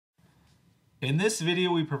In this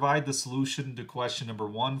video, we provide the solution to question number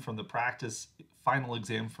 1 from the practice final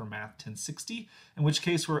exam for Math 1060, in which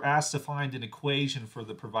case we're asked to find an equation for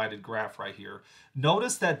the provided graph right here.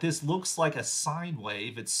 Notice that this looks like a sine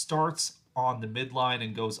wave. It starts on the midline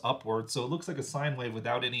and goes upward, so it looks like a sine wave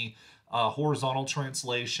without any horizontal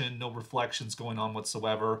translation, no reflections going on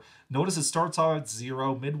whatsoever. Notice it starts out at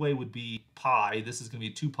 0, midway would be pi. This is going to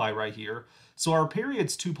be 2 pi right here. So our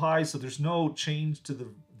period's 2 pi, so there's no change to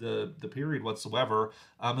the period whatsoever.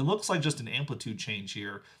 It looks like just an amplitude change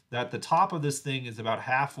here, that the top of this thing is about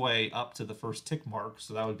halfway up to the first tick mark,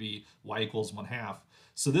 so that would be y equals 1/2.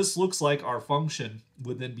 So this looks like our function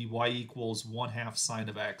would then be y equals 1/2 sine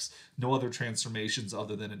of x. No other transformations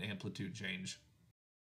other than an amplitude change.